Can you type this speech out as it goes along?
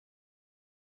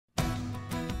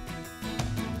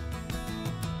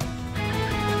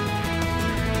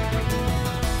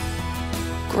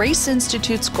Grace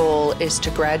Institute's goal is to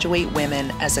graduate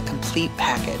women as a complete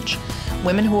package.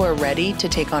 Women who are ready to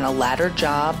take on a ladder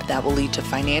job that will lead to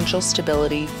financial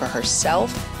stability for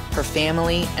herself, her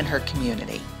family, and her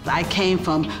community. I came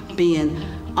from being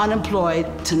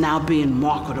unemployed to now being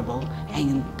marketable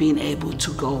and being able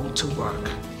to go to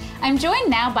work. I'm joined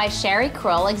now by Shari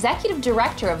Krull, Executive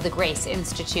Director of the Grace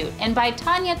Institute, and by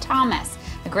Tanya Thomas,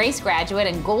 a Grace graduate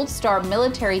and Gold Star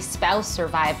military spouse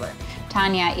survivor.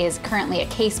 Tanya is currently a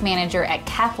case manager at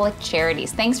Catholic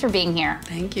Charities. Thanks for being here.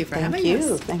 Thank you for having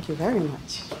us. Thank you very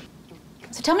much.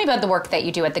 So tell me about the work that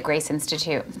you do at the Grace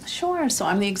Institute. Sure. So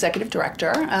I'm the executive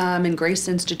director, and Grace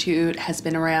Institute has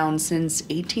been around since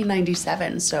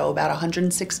 1897, so about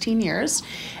 116 years.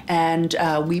 And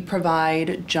we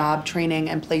provide job training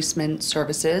and placement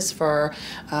services for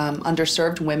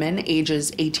underserved women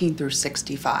ages 18 through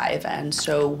 65. And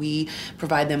so we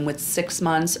provide them with 6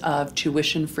 months of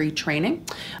tuition-free training.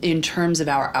 In terms of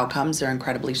our outcomes, they're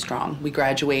incredibly strong. We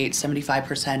graduate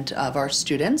 75% of our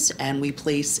students, and we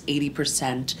place 80%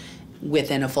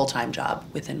 within a full-time job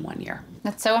within 1 year.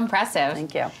 That's so impressive.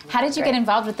 Thank you. How did you get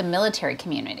involved with the military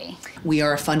community? We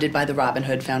are funded by the Robin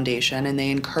Hood Foundation, and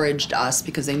they encouraged us,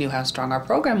 because they knew how strong our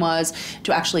program was,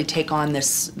 to actually take on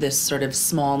this sort of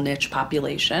small niche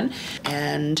population.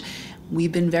 And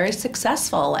we've been very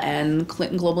successful, and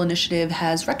Clinton Global Initiative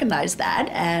has recognized that,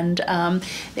 and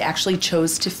they actually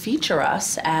chose to feature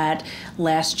us at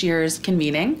last year's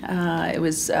convening. It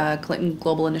was Clinton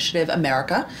Global Initiative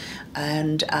America,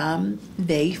 and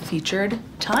they featured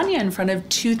Tanya in front of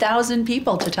 2,000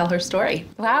 people to tell her story.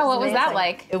 Wow, what was that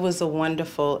like? It was a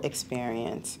wonderful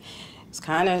experience.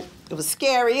 It was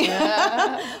scary.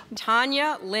 Yeah.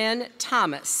 Tanya Lynn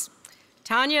Thomas.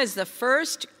 Tanya is the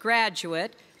first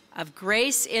graduate of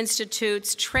Grace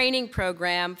Institute's training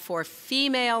program for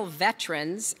female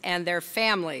veterans and their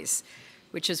families,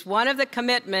 which is one of the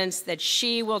commitments that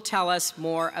she will tell us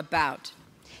more about.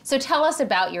 So tell us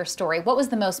about your story. What was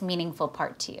the most meaningful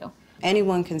part to you?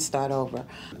 Anyone can start over.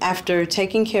 After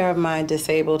taking care of my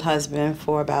disabled husband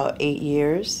for about 8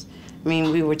 years,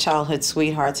 we were childhood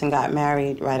sweethearts and got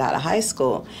married right out of high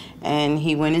school. And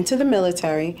he went into the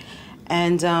military.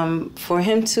 And for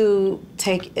him to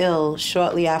take ill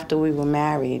shortly after we were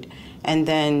married and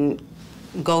then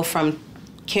go from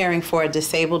caring for a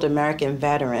disabled American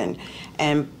veteran,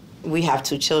 and we have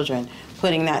 2 children,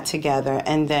 putting that together,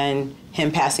 and then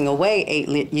him passing away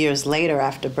 8 years later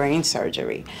after brain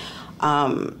surgery,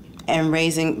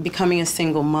 and becoming a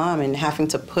single mom and having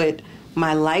to put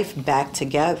my life back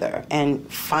together and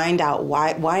find out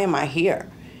why am I here?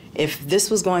 If this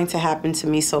was going to happen to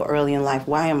me so early in life,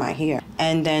 why am I here?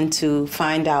 And then to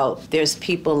find out there's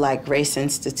people like Grace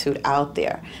Institute out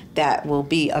there that will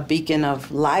be a beacon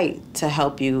of light to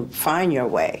help you find your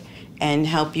way and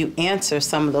help you answer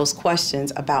some of those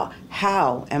questions about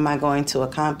how am I going to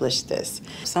accomplish this?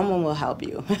 Someone will help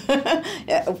you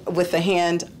with a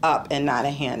hand up and not a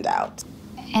hand out.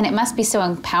 And it must be so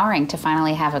empowering to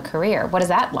finally have a career. What is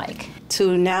that like?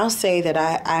 To now say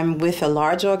that I'm with a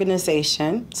large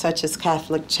organization, such as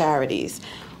Catholic Charities,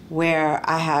 where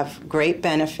I have great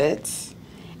benefits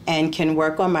and can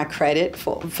work on my credit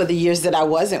for the years that I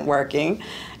wasn't working.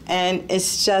 And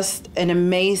it's just an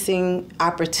amazing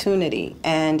opportunity,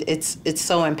 and it's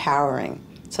so empowering.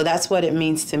 So that's what it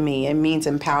means to me. It means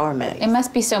empowerment. It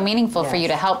must be so meaningful Yes. for you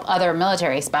to help other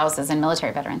military spouses and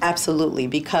military veterans. Absolutely,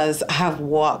 because I've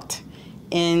walked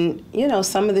in,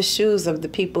 some of the shoes of the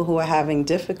people who are having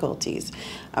difficulties.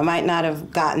 I might not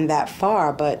have gotten that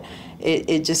far, but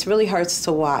it just really hurts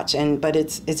to watch. But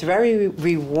it's very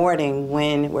rewarding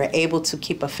when we're able to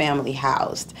keep a family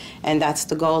housed. And that's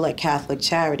the goal at Catholic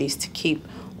Charities, to keep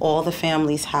all the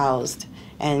families housed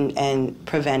and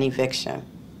prevent eviction.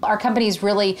 Our company is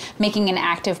really making an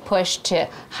active push to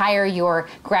hire your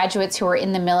graduates who are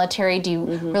in the military. Do you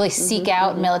really seek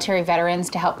out military veterans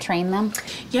to help train them?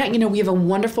 Yeah, we have a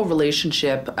wonderful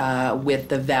relationship with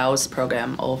the VOWS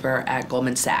program over at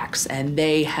Goldman Sachs, and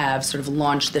they have sort of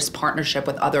launched this partnership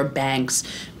with other banks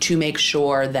to make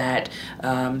sure that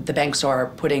the banks are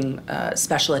putting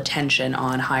special attention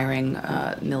on hiring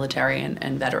military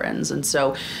and veterans. And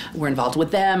so we're involved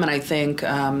with them, and I think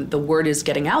the word is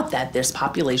getting out that this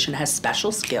population has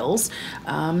special skills,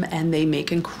 and they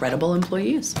make incredible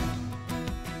employees.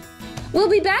 We'll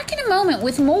be back in a moment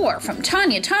with more from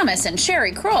Tanya Thomas and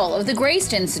Shari Krull of the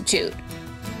Grace Institute.